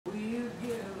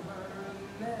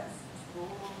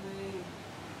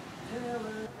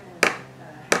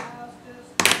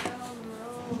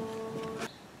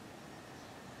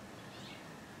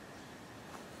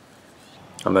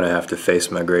I'm gonna have to face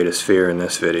my greatest fear in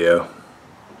this video.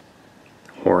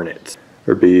 Hornets.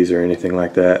 Or bees or anything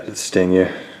like that that sting you.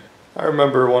 I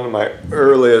remember one of my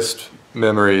earliest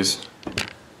memories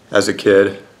as a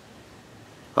kid.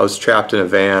 I was trapped in a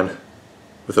van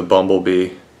with a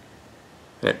bumblebee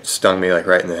and it stung me like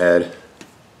right in the head.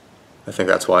 I think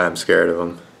that's why I'm scared of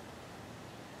them.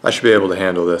 I should be able to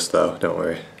handle this though, don't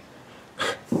worry.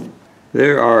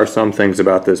 There are some things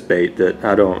about this bait that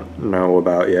I don't know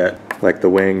about yet, like the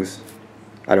wings.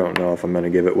 I don't know if I'm going to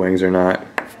give it wings or not.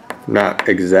 I'm not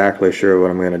exactly sure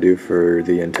what I'm going to do for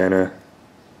the antenna,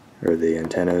 or the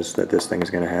antennas that this thing's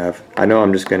going to have. I know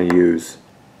I'm just going to use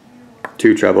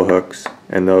 2 treble hooks,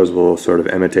 and those will sort of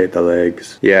imitate the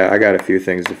legs. Yeah, I got a few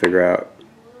things to figure out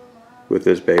with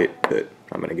this bait, but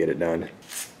I'm going to get it done.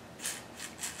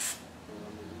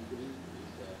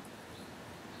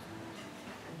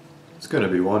 It's going to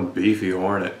be one beefy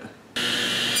hornet.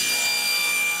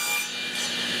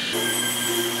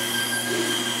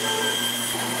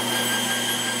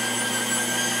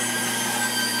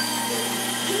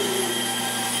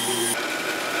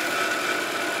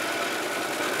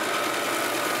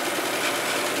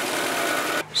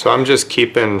 So I'm just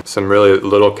keeping some really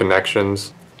little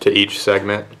connections to each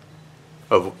segment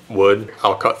of wood.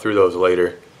 I'll cut through those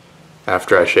later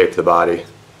after I shape the body.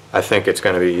 I think it's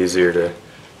going to be easier to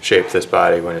shape this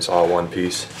body when it's all one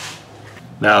piece.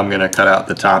 Now I'm going to cut out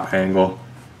the top angle,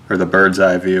 or the bird's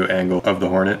eye view angle of the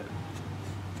hornet.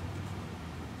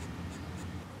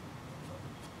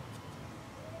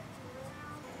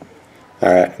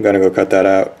 Alright, I'm going to go cut that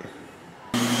out.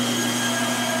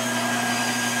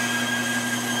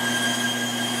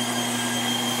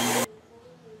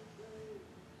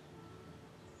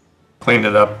 Cleaned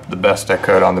it up the best I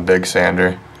could on the big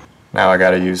sander. Now I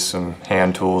gotta use some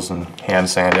hand tools and hand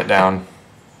sand it down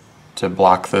to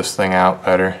block this thing out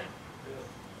better.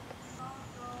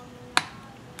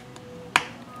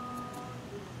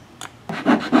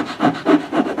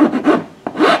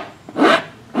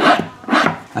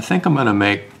 I think I'm gonna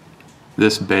make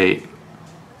this bait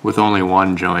with only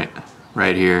one joint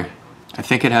right here. I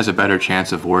think it has a better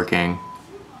chance of working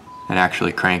and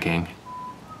actually cranking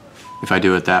if I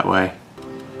do it that way.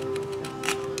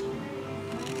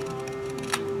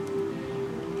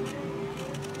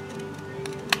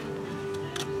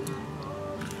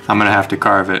 I'm gonna have to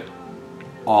carve it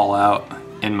all out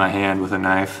in my hand with a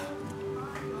knife.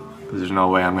 There's no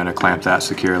way I'm gonna clamp that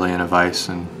securely in a vise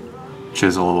and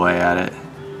chisel away at it.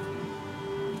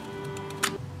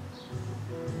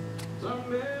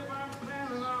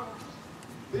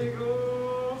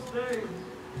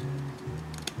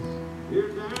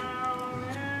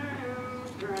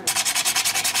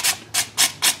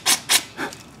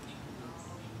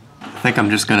 I think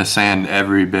I'm just going to sand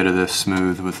every bit of this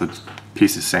smooth with a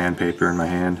piece of sandpaper in my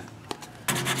hand.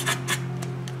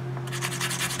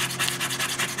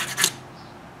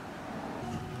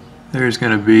 There's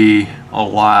going to be a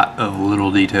lot of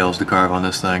little details to carve on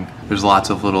this thing. There's lots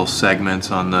of little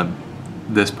segments on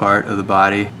this part of the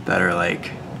body that are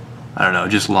like, I don't know,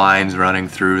 just lines running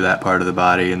through that part of the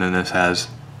body, and then this has,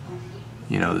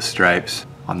 you know, the stripes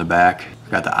on the back.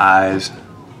 Got the eyes,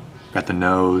 got the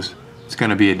nose. It's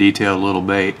going to be a detailed little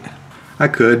bait. I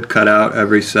could cut out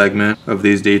every segment of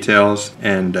these details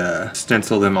and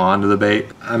stencil them onto the bait.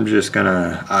 I'm just going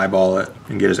to eyeball it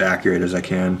and get as accurate as I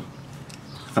can.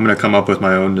 I'm going to come up with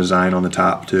my own design on the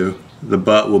top too. The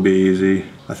butt will be easy.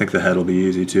 I think the head will be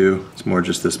easy too. It's more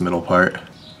just this middle part.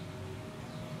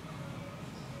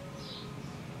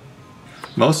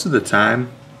 Most of the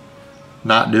time,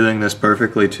 not doing this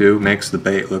perfectly too makes the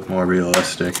bait look more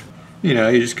realistic. You know,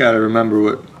 you just got to remember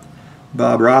what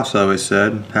Bob Ross always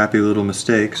said, happy little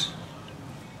mistakes.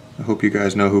 I hope you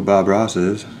guys know who Bob Ross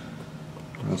is,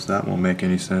 or else that won't make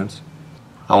any sense.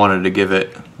 I wanted to give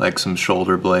it like some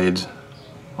shoulder blades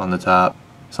on the top,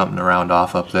 something to round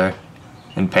off up there,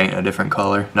 and paint a different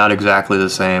color. Not exactly the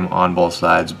same on both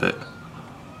sides, but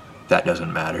that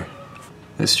doesn't matter.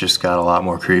 This just got a lot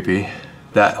more creepy.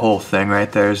 That whole thing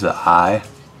right there is the eye,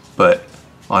 but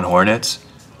on hornets,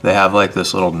 they have like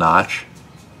this little notch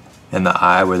in the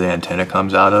eye where the antenna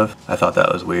comes out of. I thought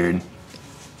that was weird.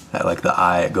 That like the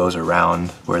eye, it goes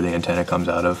around where the antenna comes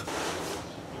out of.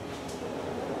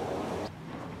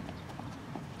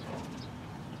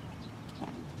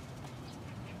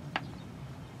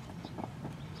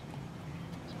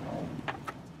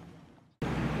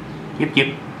 Yep,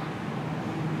 yep.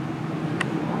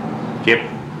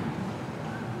 Yep.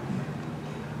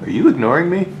 Are you ignoring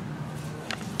me?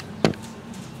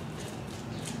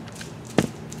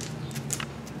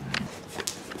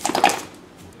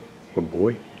 Good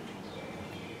boy.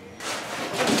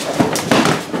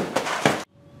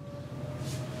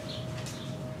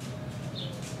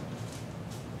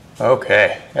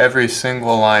 Okay, every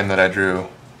single line that I drew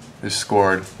is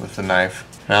scored with the knife.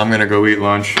 Now I'm gonna go eat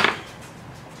lunch,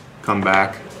 come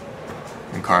back,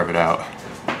 and carve it out.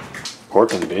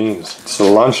 Pork and beans. It's the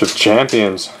lunch of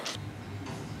champions.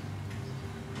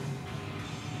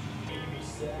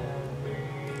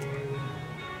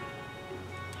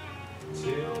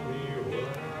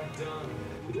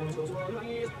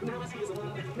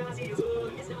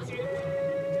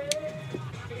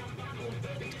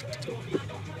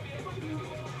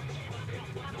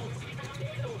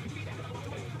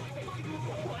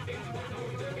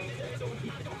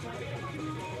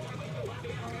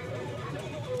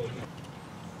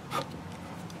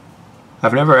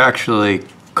 I've never actually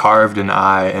carved an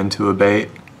eye into a bait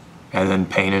and then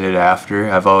painted it after.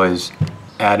 I've always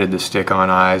added the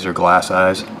stick-on eyes or glass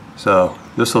eyes. So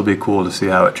this will be cool to see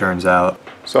how it turns out.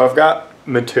 So I've got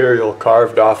material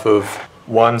carved off of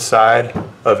one side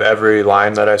of every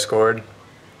line that I scored.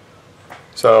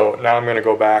 So now I'm gonna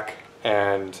go back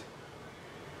and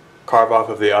carve off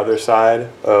of the other side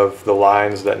of the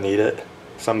lines that need it.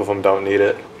 Some of them don't need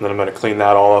it. And then I'm gonna clean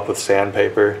that all up with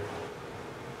sandpaper.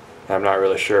 I'm not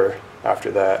really sure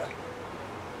after that.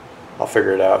 I'll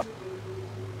figure it out.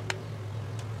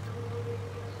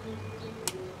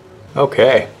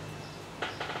 Okay.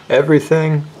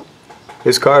 Everything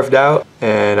is carved out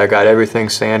and I got everything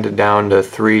sanded down to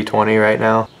 320 right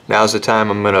now. Now's the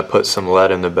time I'm gonna put some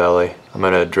lead in the belly. I'm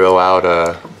gonna drill out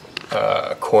a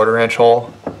 1/4 inch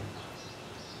hole.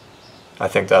 I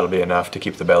think that'll be enough to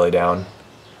keep the belly down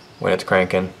when it's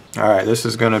cranking. Alright, this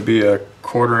is gonna be a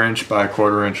 1/4 inch by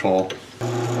 1/4 inch hole.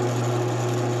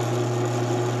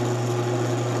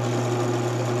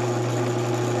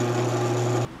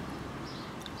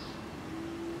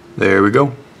 There we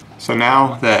go. So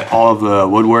now that all of the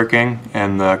woodworking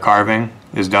and the carving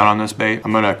is done on this bait,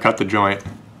 I'm gonna cut the joint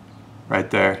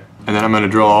right there. And then I'm gonna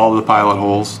drill all the pilot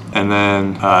holes and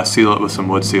then seal it with some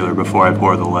wood sealer before I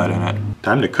pour the lead in it.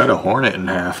 Time to cut a hornet in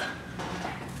half.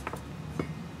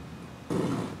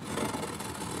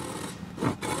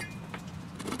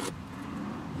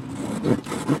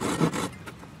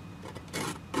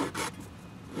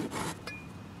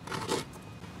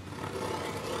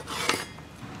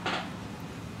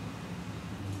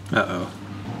 Uh-oh,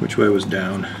 which way was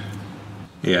down?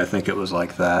 Yeah, I think it was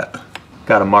like that.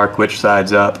 Gotta mark which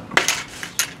side's up.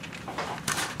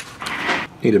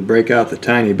 Need to break out the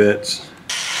tiny bits.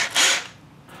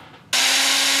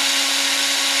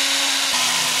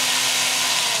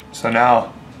 So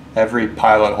now every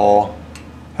pilot hole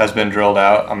has been drilled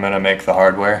out. I'm gonna make the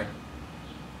hardware.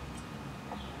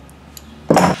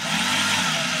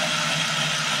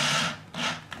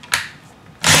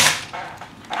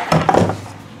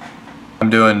 I'm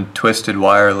doing twisted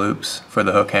wire loops for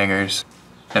the hook hangers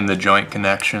and the joint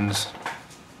connections.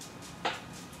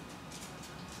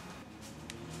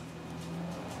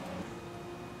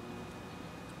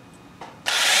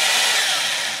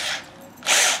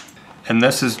 And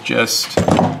this is just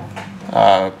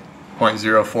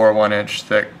 0.041 inch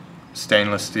thick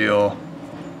stainless steel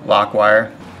lock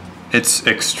wire. It's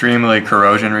extremely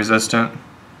corrosion resistant.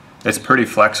 It's pretty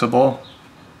flexible,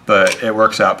 but it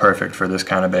works out perfect for this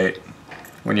kind of bait.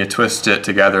 When you twist it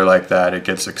together like that, it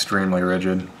gets extremely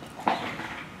rigid.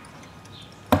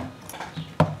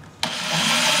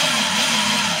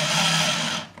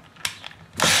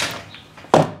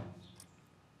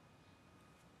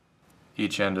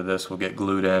 Each end of this will get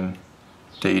glued in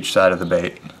to each side of the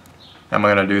bait. I'm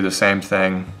going to do the same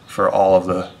thing for all of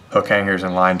the hook hangers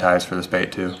and line ties for this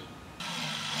bait too.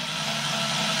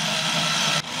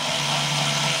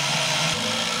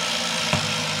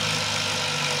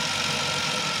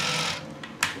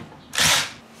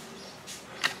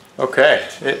 Okay,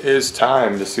 it is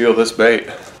time to seal this bait.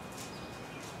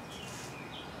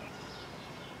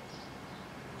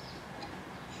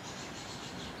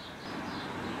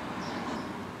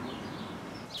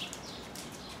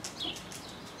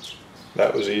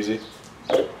 That was easy.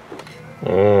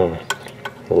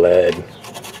 Lead.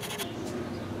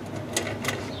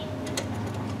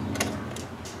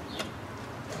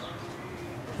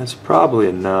 That's probably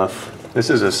enough. This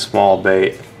is a small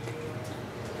bait.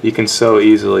 You can so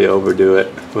easily overdo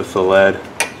it with the lead.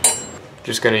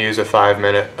 Just gonna use a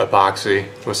 5-minute epoxy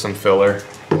with some filler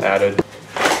added.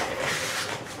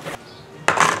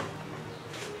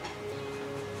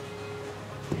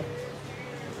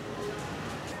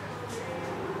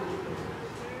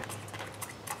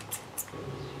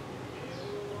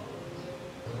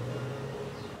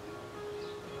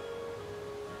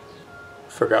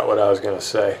 Forgot what I was gonna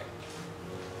say.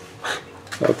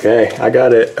 Okay, I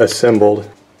got it assembled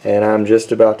and I'm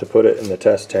just about to put it in the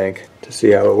test tank to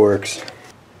see how it works.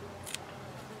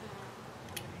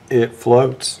 it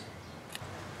floats.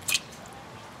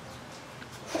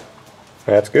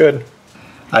 That's good.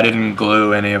 I didn't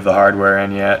glue any of the hardware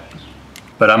in yet,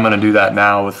 but I'm going to do that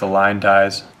now with the line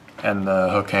ties and the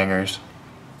hook hangers.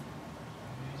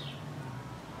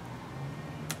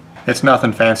 It's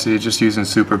nothing fancy, just using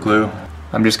super glue.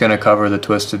 I'm just going to cover the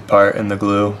twisted part in the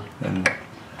glue and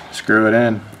screw it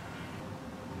in.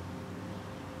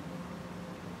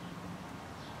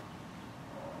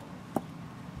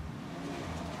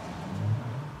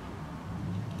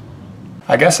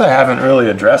 I guess I haven't really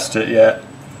addressed it yet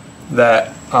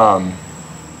that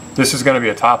this is going to be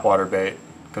a topwater bait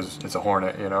because it's a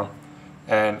Hornet, you know,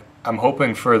 and I'm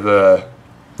hoping for the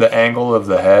angle of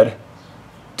the head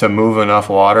to move enough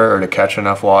water or to catch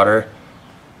enough water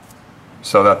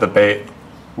so that the bait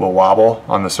will wobble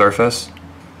on the surface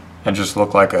and just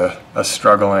look like a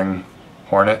struggling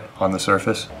Hornet on the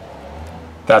surface.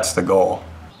 That's the goal.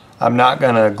 I'm not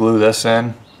going to glue this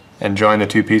in and join the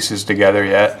two pieces together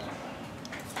yet.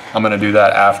 I'm going to do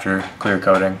that after clear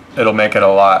coating. It'll make it a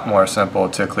lot more simple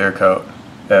to clear coat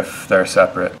if they're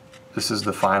separate. This is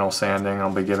the final sanding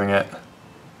I'll be giving it.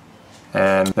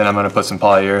 And then I'm going to put some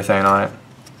polyurethane on it.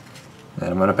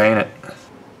 And I'm going to paint it.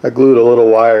 I glued a little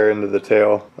wire into the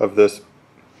tail of this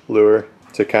lure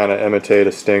to kind of imitate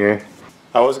a stinger.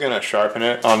 I was going to sharpen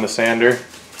it on the sander,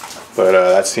 but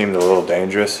that seemed a little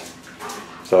dangerous.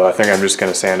 So I think I'm just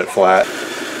going to sand it flat.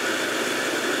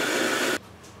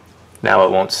 Now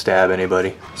it won't stab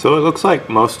anybody. So it looks like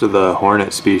most of the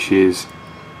Hornet species,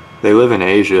 they live in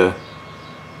Asia,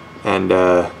 and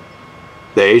the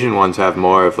Asian ones have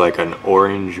more of like an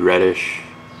orange reddish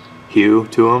hue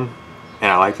to them, and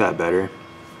I like that better.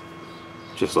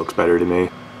 It just looks better to me.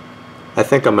 I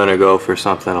think I'm gonna go for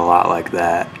something a lot like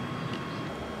that.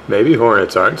 Maybe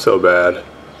Hornets aren't so bad.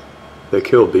 They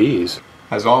kill bees.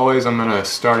 As always, I'm gonna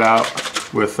start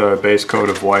out with a base coat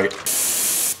of white.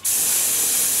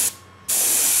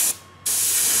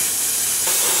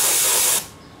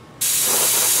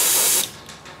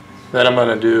 Then I'm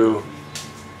going to do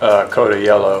a coat of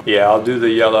yellow. Yeah, I'll do the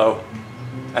yellow,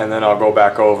 and then I'll go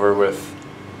back over with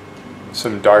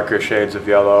some darker shades of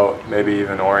yellow, maybe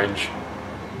even orange.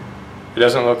 It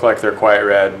doesn't look like they're quite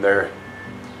red. They're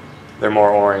more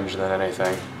orange than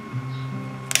anything.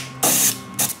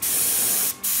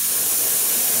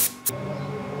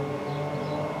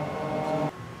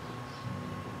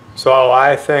 So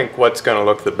I think what's going to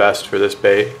look the best for this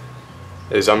bait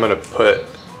is I'm going to put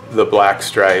the black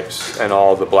stripes and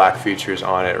all the black features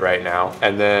on it right now,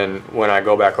 and then when I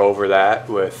go back over that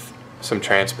with some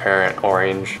transparent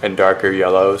orange and darker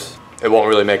yellows, it won't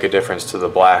really make a difference to the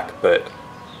black, but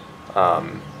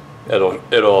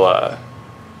it'll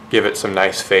give it some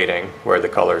nice fading where the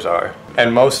colors are.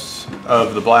 And most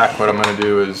of the black, what I'm going to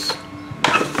do is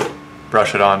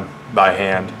brush it on by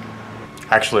hand.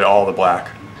 Actually all the black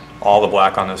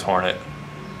on this Hornet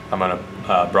I'm going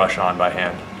to brush on by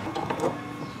hand.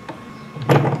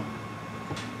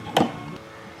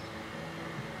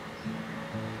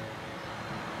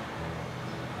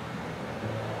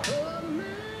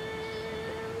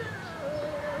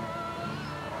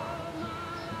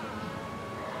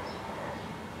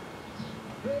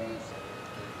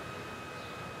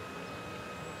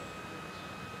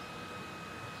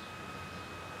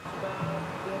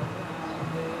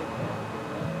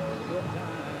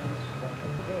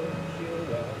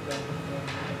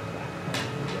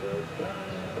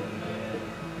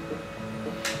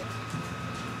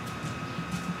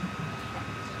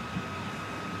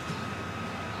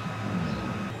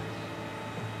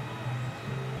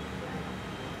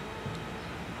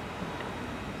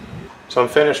 So I'm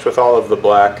finished with all of the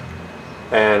black,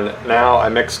 and now I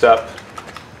mixed up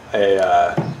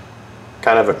a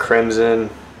kind of a crimson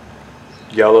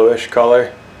yellowish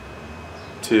color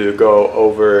to go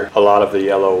over a lot of the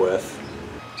yellow with.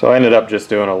 So I ended up just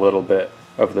doing a little bit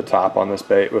of the top on this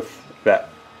bait with that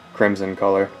crimson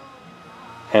color.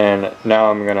 And now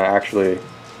I'm going to actually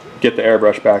get the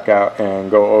airbrush back out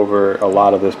and go over a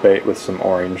lot of this bait with some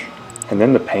orange. And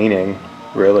then the painting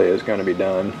really is going to be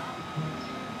done.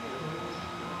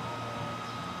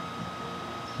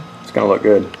 It's going to look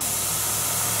good.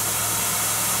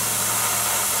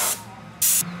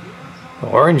 The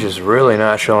orange is really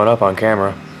not showing up on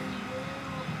camera,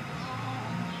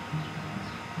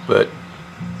 but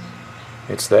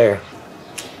it's there.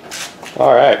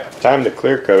 Alright, time to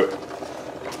clear coat.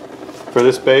 For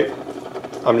this bait,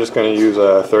 I'm just going to use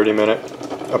a 30-minute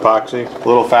epoxy. A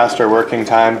little faster working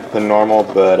time than normal,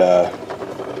 but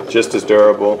just as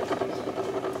durable,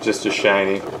 just as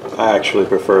shiny. I actually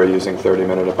prefer using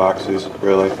 30-minute epoxies,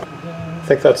 really. I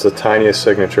think that's the tiniest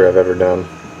signature I've ever done.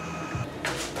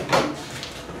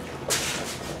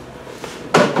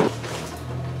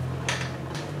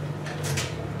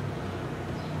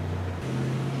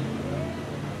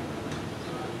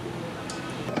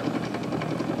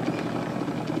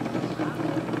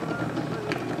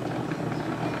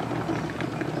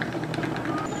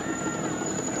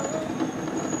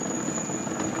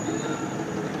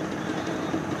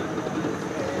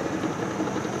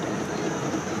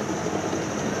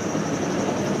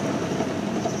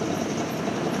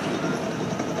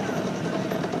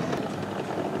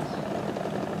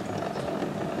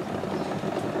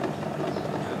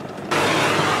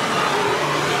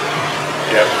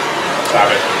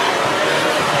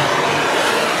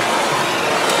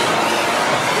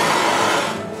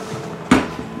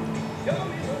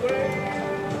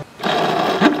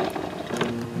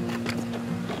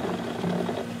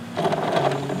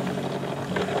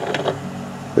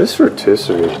 This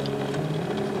rotisserie,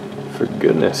 for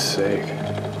goodness sake.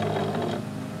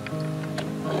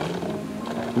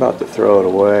 I'm about to throw it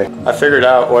away. I figured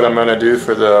out what I'm gonna do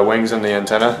for the wings and the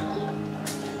antenna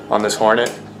on this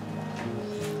Hornet.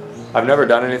 I've never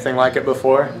done anything like it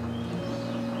before,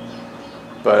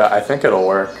 but I think it'll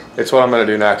work. It's what I'm gonna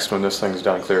do next when this thing's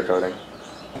done clear coating.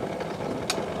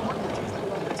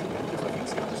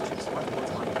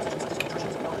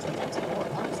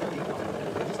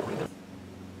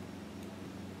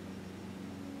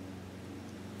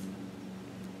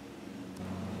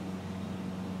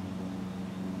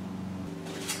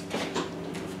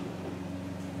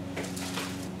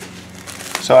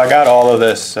 So I got all of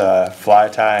this fly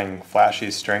tying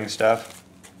flashy string stuff.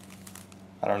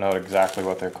 I don't know exactly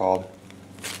what they're called.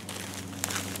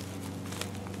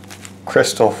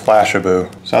 Crystal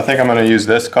Flashaboo. So I think I'm going to use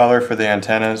this color for the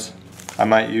antennas. I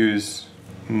might use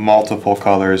multiple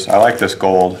colors. I like this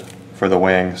gold for the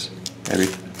wings.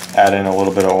 Maybe add in a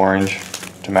little bit of orange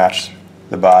to match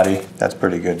the body. That's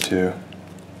pretty good too.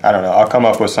 I don't know. I'll come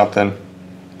up with something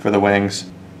for the wings.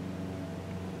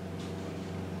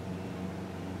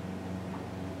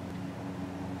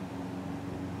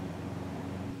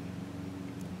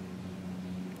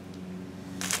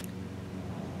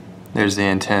 There's the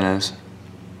antennas.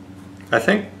 I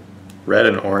think red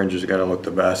and orange is gonna look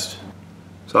the best.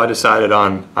 So I decided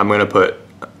on, I'm gonna put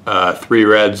 3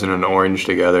 reds and an orange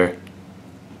together.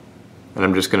 And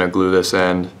I'm just gonna glue this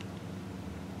end,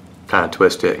 kind of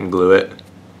twist it and glue it,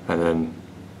 and then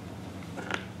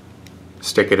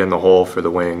stick it in the hole for the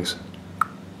wings.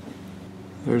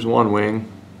 There's one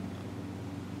wing.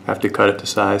 Have to cut it to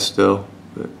size still,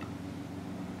 but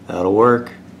that'll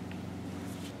work.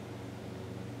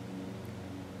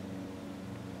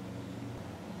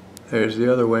 There's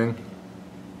the other wing.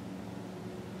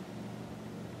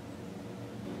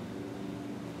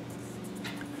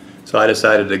 So I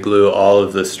decided to glue all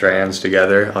of the strands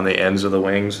together on the ends of the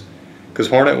wings, because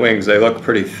Hornet wings, they look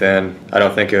pretty thin. I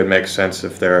don't think it would make sense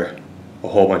if there are a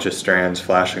whole bunch of strands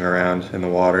flashing around in the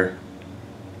water.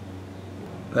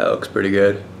 That looks pretty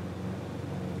good.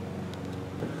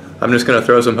 I'm just gonna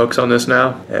throw some hooks on this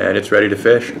now, and it's ready to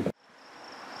fish.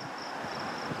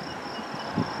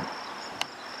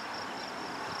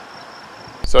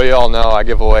 So you all know I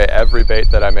give away every bait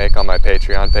that I make on my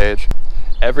Patreon page.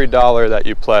 Every dollar that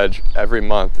you pledge every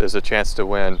month is a chance to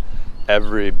win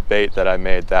every bait that I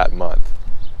made that month,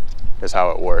 is how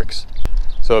it works.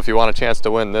 So if you want a chance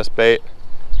to win this bait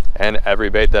and every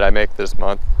bait that I make this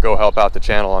month, go help out the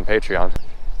channel on Patreon.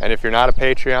 And if you're not a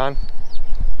Patreon,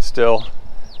 still,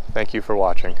 thank you for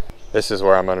watching. This is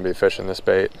where I'm going to be fishing this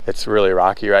bait. It's really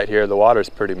rocky right here. The water's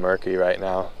pretty murky right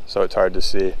now, so it's hard to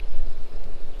see.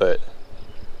 But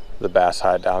the bass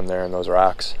hide down there in those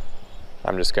rocks.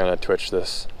 I'm just gonna twitch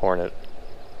this Hornet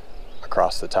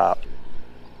across the top.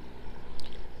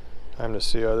 Time to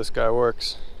see how this guy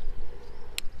works.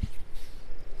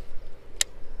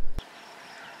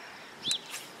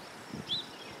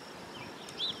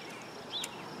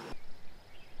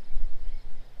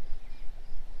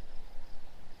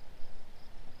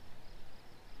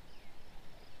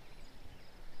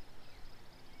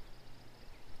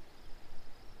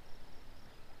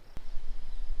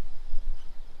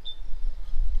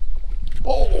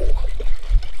 Oh!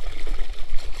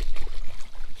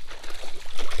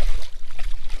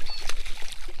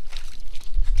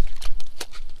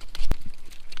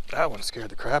 That one scared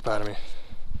the crap out of me.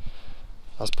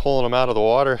 I was pulling him out of the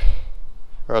water,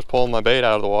 or I was pulling my bait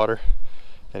out of the water,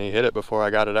 and he hit it before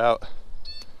I got it out.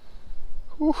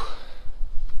 Whew.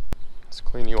 Let's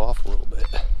clean you off a little bit.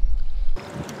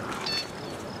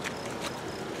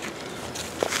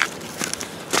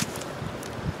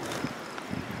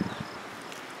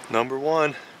 Number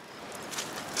 1.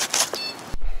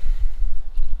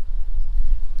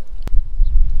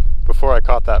 Before I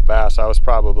caught that bass, I was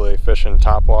probably fishing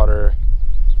topwater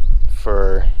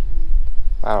for,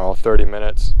 I don't know, 30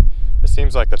 minutes. It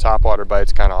seems like the topwater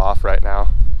bite's kind of off right now.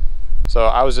 So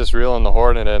I was just reeling the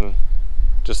Hornet in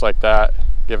just like that,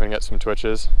 giving it some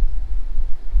twitches.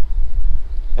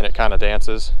 And it kind of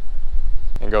dances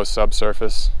and goes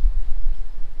subsurface,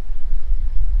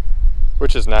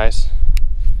 which is nice.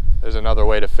 There's another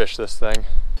way to fish this thing.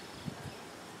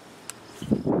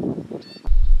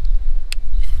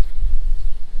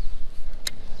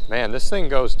 Man, this thing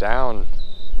goes down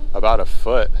about a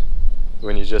foot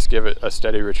when you just give it a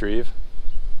steady retrieve.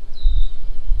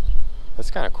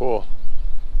 That's kind of cool.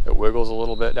 It wiggles a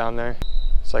little bit down there.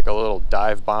 It's like a little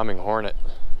dive bombing Hornet.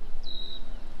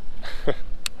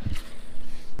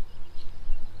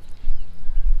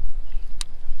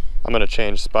 I'm gonna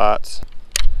change spots.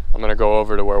 I'm gonna go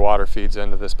over to where water feeds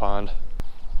into this pond.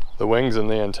 The wings and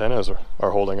the antennas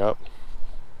are holding up.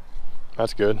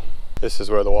 That's good. This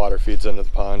is where the water feeds into the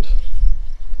pond.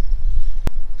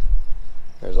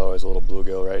 There's always a little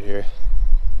bluegill right here.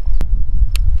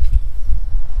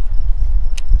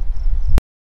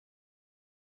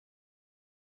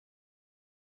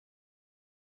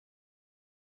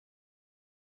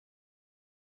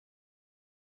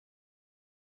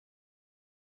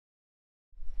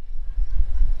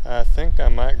 I think I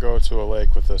might go to a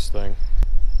lake with this thing.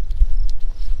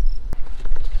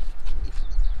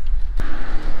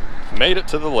 Made it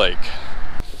to the lake.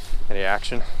 Any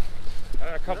action?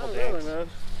 A couple days. Really,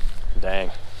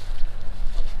 Dang.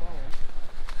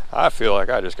 I feel like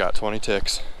I just got 20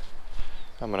 ticks.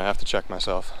 I'm gonna have to check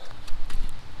myself.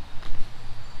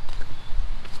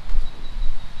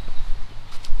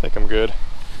 I think I'm good.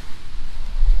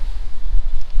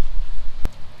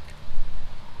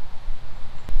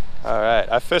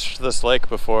 Alright, I fished this lake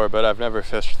before, but I've never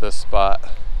fished this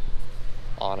spot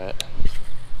on it.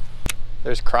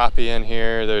 There's crappie in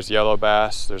here, there's yellow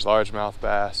bass, there's largemouth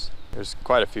bass. There's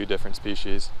quite a few different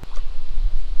species.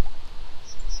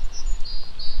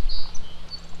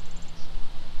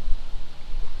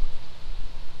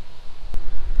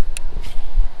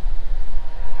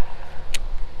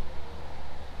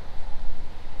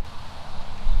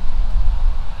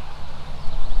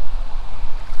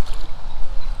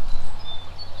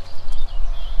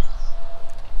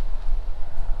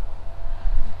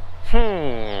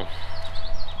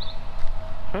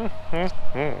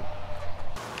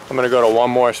 I'm gonna go to one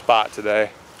more spot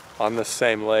today on this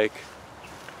same lake.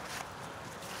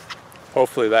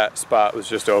 Hopefully that spot was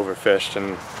just overfished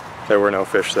and there were no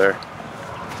fish there.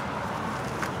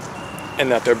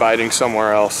 And that they're biting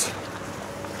somewhere else.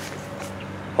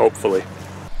 Hopefully.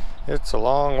 It's a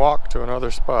long walk to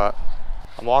another spot.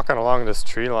 I'm walking along this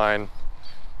tree line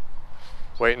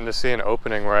waiting to see an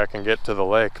opening where I can get to the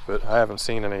lake, but I haven't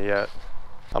seen any yet.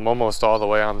 I'm almost all the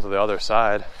way onto the other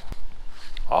side.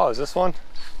 Oh, is this one?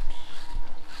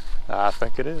 I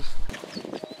think it is.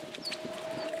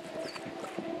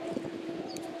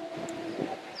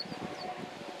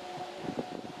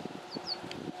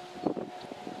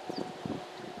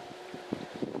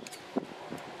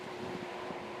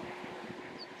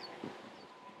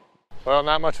 Well,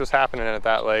 not much was happening at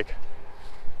that lake,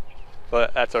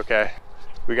 but that's okay.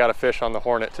 We got a fish on the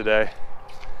Hornet today,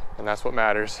 and that's what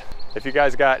matters. If you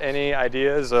guys got any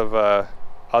ideas of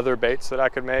other baits that I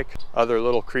could make, other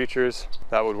little creatures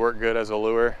that would work good as a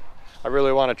lure, I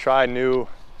really want to try new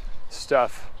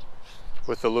stuff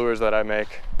with the lures that I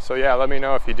make. So yeah, let me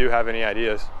know if you do have any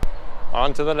ideas.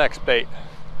 On to the next bait.